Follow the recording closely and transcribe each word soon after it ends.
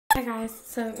Hi guys,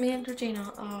 so me and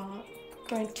Georgina are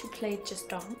going to play Just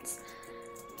Dance.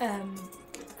 It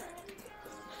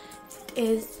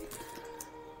is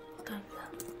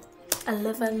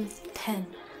 11:10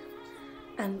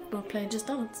 and we're playing Just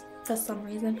Dance for some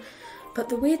reason. But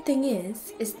the weird thing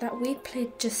is that we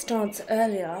played Just Dance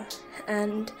earlier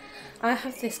and I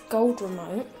have this gold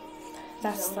remote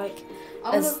that's like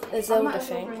a Zelda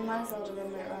thing. Bring my Zelda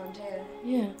remote around here.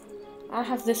 Yeah, I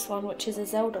have this one which is a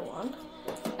Zelda one.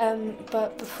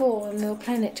 But before when we were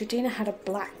playing it, Georgina had a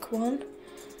black one.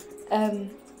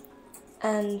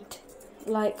 And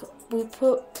like we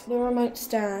put the remotes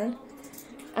down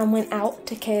and went out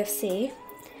to KFC,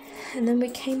 and then we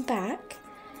came back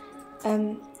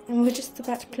and we were just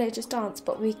about to play Just Dance,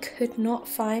 but we could not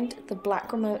find the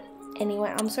black remote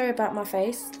anywhere. I'm sorry about my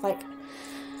face, like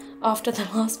after the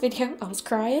last video I was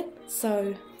crying,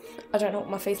 so I don't know what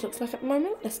my face looks like at the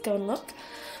moment. Let's go and look.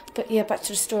 But yeah, back to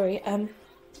the story.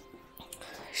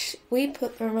 We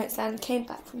put the remotes down, came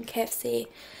back from KFC,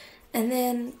 and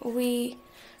then we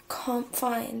can't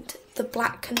find the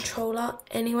black controller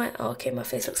anywhere. Oh, okay, my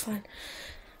face looks fine.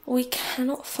 We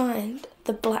cannot find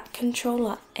the black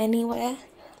controller anywhere,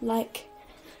 like,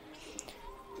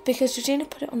 because Georgina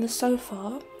put it on the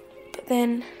sofa, but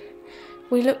then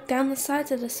we looked down the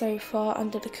sides of the sofa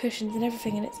under the cushions and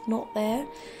everything and it's not there,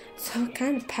 so we're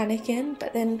kind of panicking.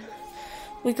 But then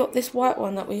we got this white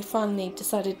one that we finally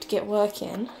decided to get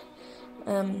working,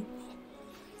 and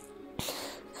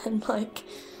like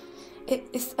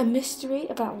it's a mystery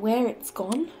about where it's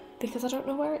gone, because I don't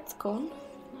know where it's gone.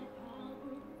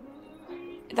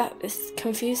 That has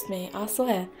confused me, I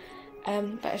swear.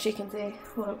 But as you can see,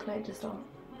 we'll play Just Dance,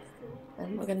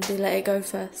 and we're gonna do Let It Go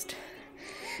first,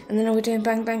 and then are we doing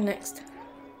Bang Bang next?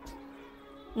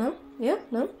 No? Yeah?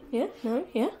 No? Yeah? No?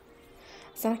 Yeah?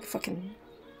 I sound like a fucking...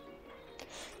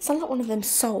 sound like one of them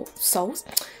skulls,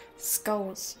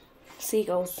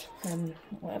 seagulls,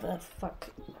 whatever the fuck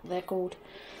they're called,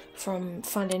 from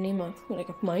Finding Nemo.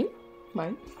 Like, mine.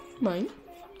 Let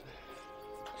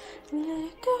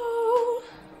it go.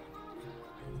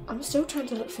 I'm still trying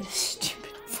to look for this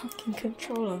stupid fucking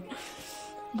controller,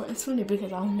 but it's funny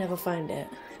because I'll never find it.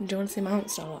 Do you want to see my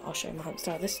hamster? I'll show you my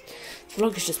hamster. This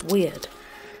vlog is just weird.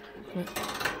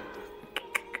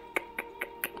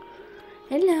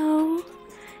 Hello.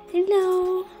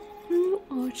 Hello.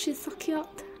 Oh, she's so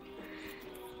cute.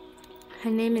 Her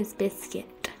name is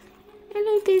Biscuit.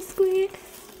 Hello, Biscuit.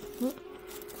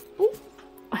 Oh,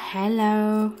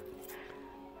 hello.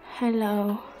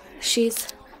 Hello. She's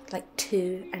like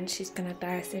 2 and she's gonna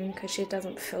die soon because she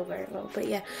doesn't feel very well. But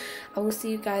yeah, I will see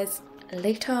you guys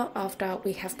later after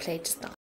we have played Just Dance.